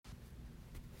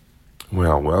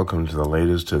Well, welcome to the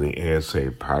latest of the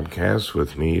ASA podcast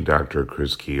with me, Dr.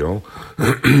 Chris Keel,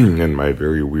 and my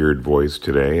very weird voice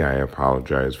today. I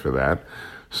apologize for that.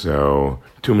 So,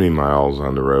 too many miles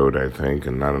on the road, I think,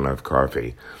 and not enough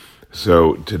coffee.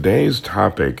 So, today's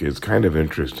topic is kind of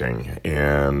interesting,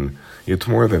 and it's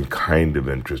more than kind of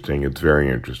interesting. It's very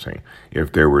interesting.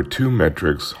 If there were two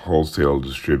metrics wholesale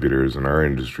distributors in our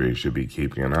industry should be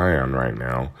keeping an eye on right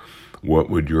now, what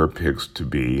would your picks to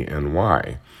be and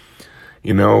why?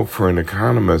 You know, for an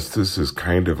economist, this is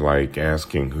kind of like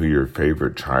asking who your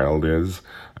favorite child is,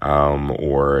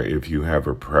 or if you have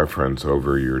a preference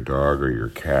over your dog or your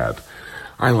cat.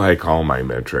 I like all my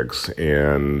metrics,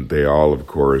 and they all, of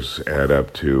course, add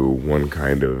up to one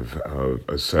kind of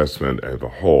assessment as a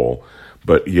whole.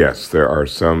 But yes, there are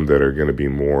some that are going to be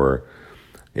more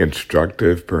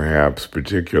instructive, perhaps,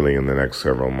 particularly in the next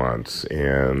several months.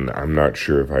 And I'm not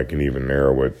sure if I can even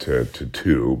narrow it to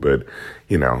two, but,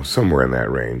 somewhere in that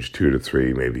range, 2 to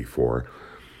 3, maybe 4.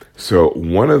 So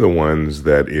one of the ones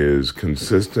that is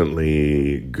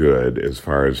consistently good as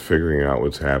far as figuring out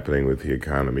what's happening with the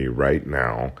economy right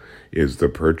now is the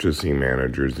Purchasing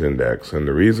Managers Index. And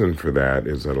the reason for that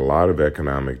is that a lot of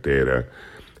economic data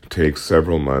takes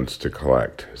several months to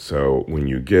collect. So when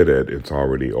you get it, it's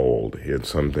already old. It's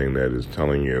something that is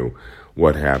telling you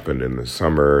what happened in the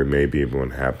summer, maybe even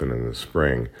what happened in the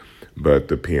spring. But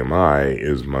the PMI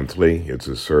is monthly, it's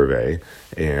a survey,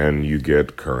 and you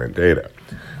get current data.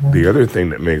 The other thing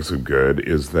that makes it good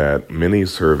is that many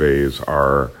surveys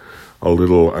are a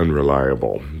little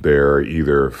unreliable. They're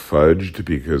either fudged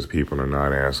because people are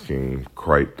not asking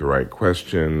quite the right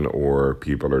question, or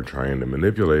people are trying to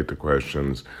manipulate the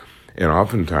questions. And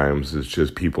oftentimes it's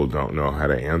just people don't know how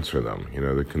to answer them.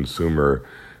 The consumer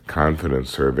confidence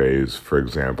surveys, for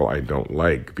example, I don't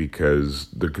like because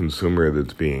the consumer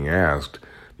that's being asked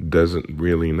doesn't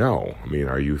really know.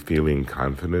 Are you feeling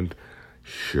confident?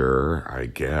 Sure, I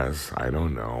guess. I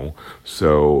don't know.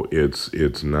 So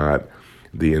it's not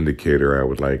the indicator I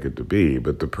would like it to be.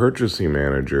 But the purchasing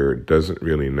manager doesn't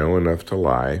really know enough to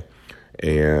lie,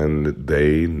 and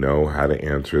they know how to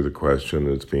answer the question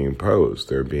that's being posed.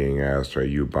 They're being asked, are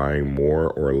you buying more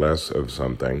or less of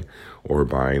something, or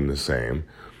buying the same?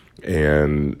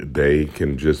 And they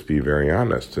can just be very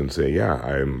honest and say, yeah,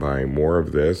 I'm buying more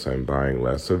of this, I'm buying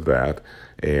less of that.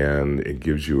 And it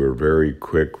gives you a very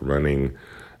quick running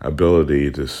ability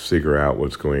to figure out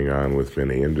what's going on with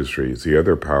many industries. The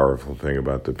other powerful thing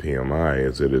about the PMI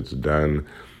is that it's done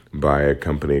by a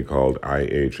company called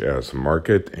IHS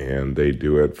Markit, and they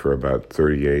do it for about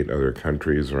 38 other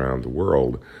countries around the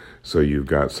world. So you've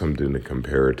got something to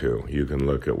compare to. You can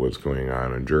look at what's going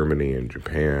on in Germany and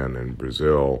Japan and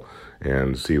Brazil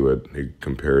and see what it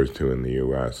compares to in the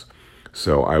U.S.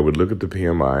 So I would look at the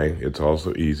PMI. It's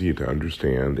also easy to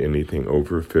understand. Anything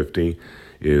over 50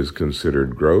 is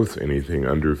considered growth. Anything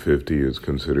under 50 is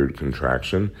considered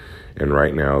contraction. And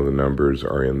right now the numbers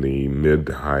are in the mid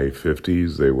to high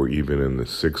 50s. They were even in the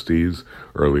 60s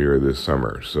earlier this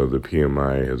summer. So the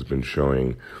PMI has been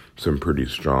showing some pretty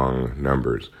strong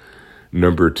numbers.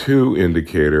 Number 2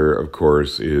 indicator, of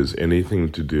course, is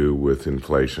anything to do with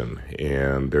inflation.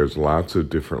 And there's lots of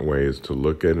different ways to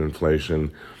look at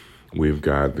inflation. We've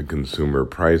got the Consumer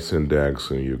Price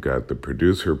Index, and you've got the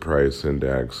Producer Price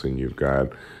Index, and you've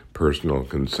got personal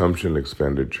consumption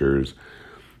expenditures.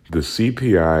 The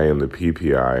CPI and the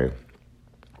PPI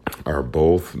are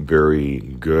both very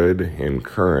good and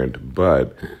current,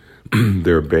 but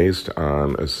they're based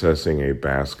on assessing a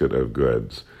basket of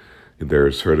goods.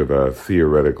 There's sort of a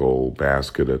theoretical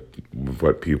basket of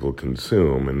what people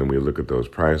consume, and then we look at those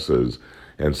prices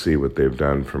and see what they've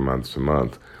done from month to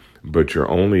month. But you're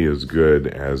only as good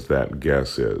as that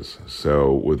guess is.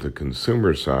 So with the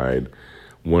consumer side,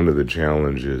 one of the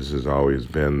challenges has always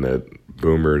been that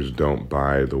boomers don't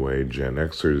buy the way Gen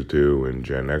Xers do, and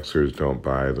Gen Xers don't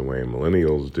buy the way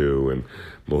millennials do, and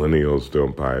millennials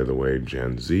don't buy the way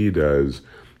Gen Z does.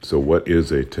 So what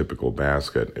is a typical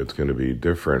basket? It's going to be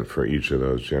different for each of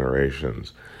those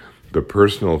generations. The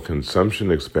personal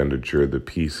consumption expenditure, the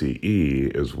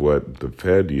PCE, is what the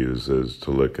Fed uses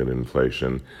to look at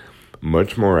inflation.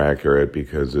 Much more accurate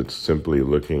because it's simply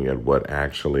looking at what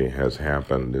actually has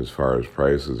happened as far as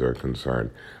prices are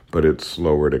concerned, but it's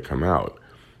slower to come out.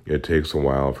 It takes a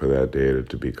while for that data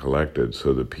to be collected,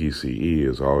 so the PCE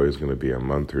is always going to be a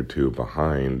month or two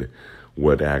behind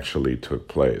what actually took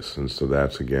place. And so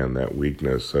that's, again, that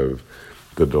weakness of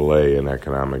the delay in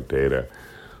economic data.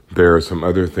 There are some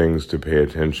other things to pay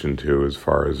attention to as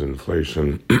far as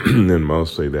inflation, and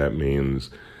mostly that means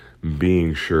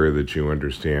being sure that you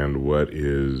understand what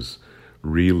is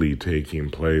really taking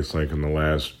place, like in the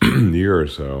last year or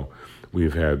so.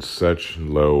 we've had such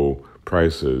low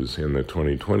prices in the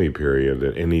 2020 period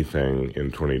that anything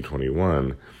in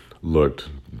 2021 looked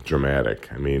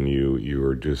dramatic. I mean, you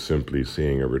were just simply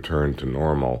seeing a return to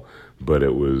normal, but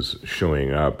it was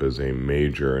showing up as a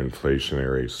major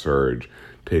inflationary surge.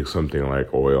 Take something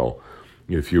like oil.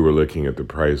 If you were looking at the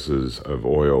prices of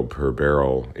oil per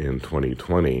barrel in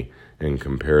 2020 and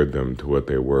compared them to what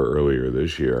they were earlier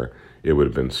this year, it would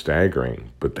have been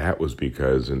staggering. But that was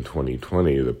because in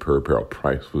 2020, the per barrel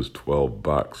price was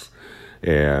 $12.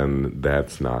 And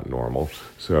that's not normal.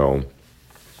 So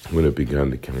when it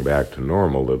began to come back to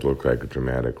normal, it looked like a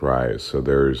dramatic rise. So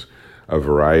there's a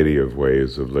variety of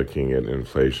ways of looking at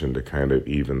inflation to kind of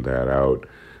even that out.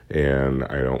 And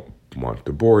I don't want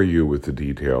to bore you with the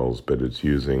details, but it's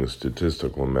using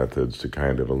statistical methods to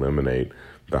kind of eliminate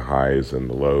the highs and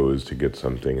the lows to get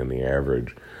something in the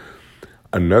average.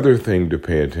 Another thing to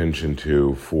pay attention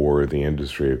to for the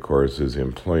industry, of course, is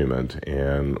employment.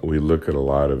 And we look at a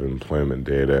lot of employment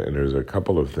data, and there's a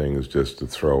couple of things just to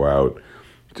throw out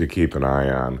to keep an eye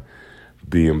on.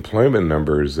 The employment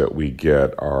numbers that we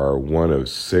get are one of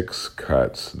 6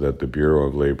 cuts that the Bureau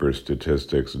of Labor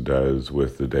Statistics does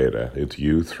with the data. It's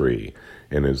U3,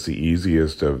 and it's the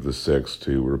easiest of the 6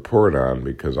 to report on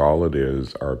because all it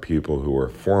is are people who are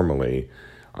formally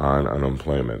on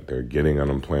unemployment. They're getting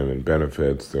unemployment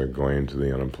benefits. They're going to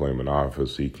the unemployment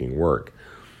office seeking work.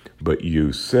 But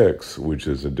U6, which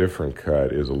is a different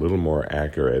cut, is a little more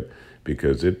accurate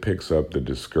because it picks up the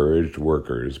discouraged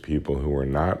workers, people who are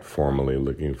not formally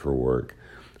looking for work,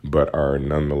 but are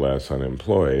nonetheless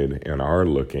unemployed and are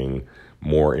looking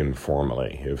more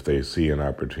informally. If they see an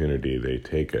opportunity, they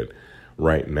take it.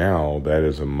 Right now, that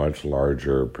is a much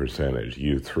larger percentage.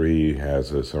 U3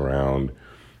 has us around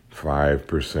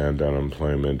 5%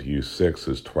 unemployment. U6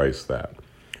 is twice that.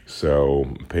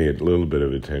 So pay a little bit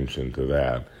of attention to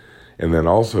that. And then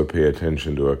also pay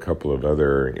attention to a couple of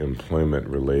other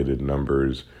employment-related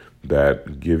numbers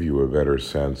that give you a better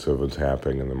sense of what's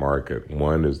happening in the market.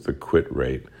 One is the quit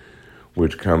rate,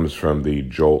 which comes from the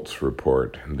JOLTS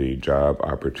report, the Job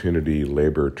Opportunity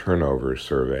Labor Turnover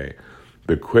Survey.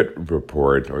 The quit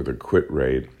report, or the quit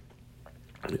rate,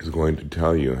 is going to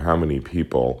tell you how many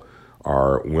people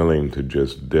are willing to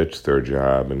just ditch their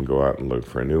job and go out and look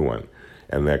for a new one.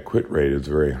 And that quit rate is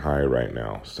very high right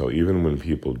now. So even when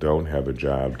people don't have a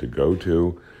job to go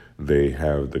to, they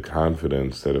have the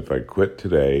confidence that if I quit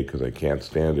today because I can't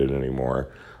stand it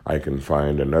anymore, I can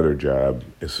find another job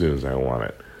as soon as I want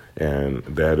it. And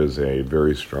that is a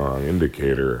very strong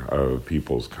indicator of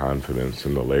people's confidence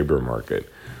in the labor market.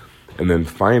 And then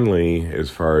finally, as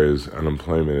far as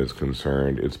unemployment is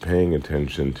concerned, it's paying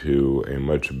attention to a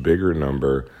much bigger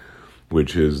number,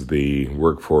 which is the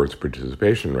workforce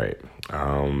participation rate.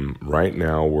 Right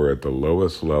now, we're at the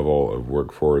lowest level of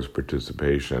workforce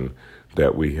participation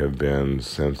that we have been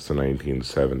since the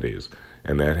 1970s.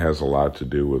 And that has a lot to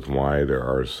do with why there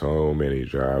are so many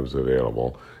jobs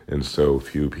available and so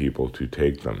few people to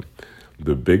take them.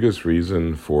 The biggest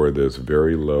reason for this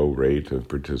very low rate of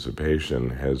participation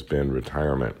has been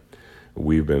retirement.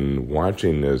 We've been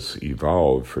watching this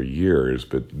evolve for years,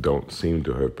 but don't seem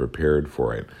to have prepared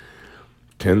for it.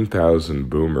 10,000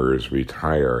 boomers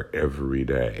retire every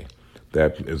day.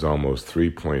 That is almost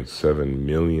 3.7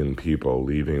 million people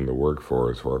leaving the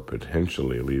workforce or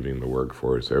potentially leaving the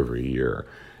workforce every year.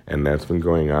 And that's been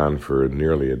going on for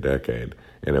nearly a decade,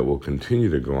 and it will continue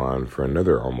to go on for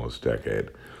another almost decade.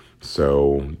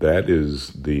 So that is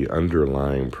the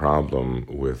underlying problem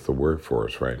with the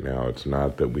workforce right now. It's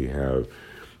not that we have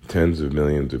tens of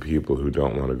millions of people who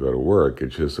don't want to go to work.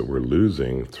 It's just that we're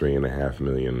losing 3.5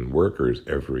 million workers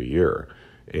every year.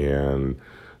 And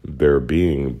they're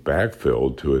being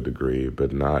backfilled to a degree,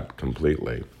 but not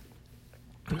completely.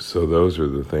 So those are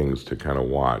the things to kind of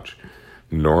watch.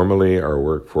 Normally, our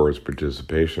workforce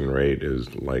participation rate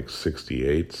is like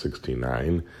 68,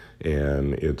 69,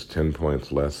 and it's 10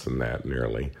 points less than that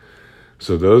nearly.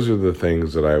 So those are the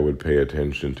things that I would pay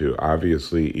attention to.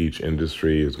 Obviously, each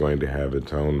industry is going to have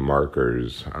its own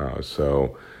markers.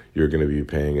 So you're going to be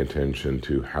paying attention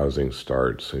to housing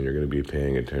starts, and you're going to be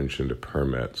paying attention to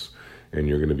permits, and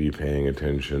you're going to be paying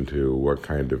attention to what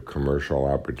kind of commercial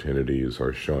opportunities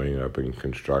are showing up in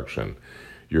construction.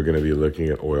 You're going to be looking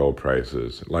at oil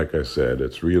prices. Like I said,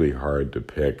 it's really hard to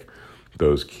pick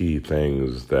those key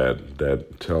things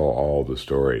that tell all the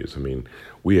stories. I mean,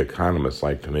 we economists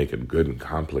like to make it good and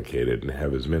complicated and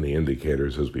have as many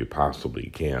indicators as we possibly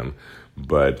can.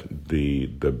 But the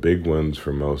big ones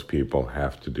for most people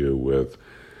have to do with,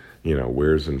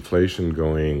 where's inflation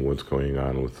going, what's going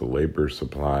on with the labor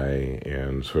supply,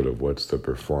 and sort of what's the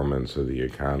performance of the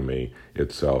economy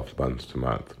itself month to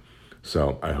month.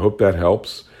 So I hope that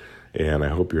helps, and I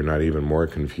hope you're not even more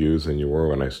confused than you were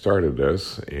when I started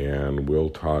this, and we'll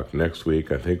talk next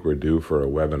week. I think we're due for a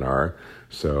webinar,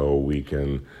 so we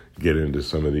can get into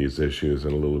some of these issues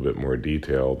in a little bit more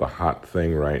detail. The hot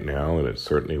thing right now, and it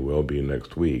certainly will be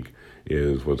next week,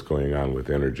 is what's going on with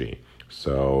energy.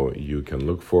 So you can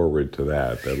look forward to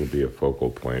that. That'll be a focal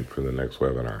point for the next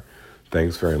webinar.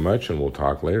 Thanks very much, and we'll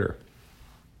talk later.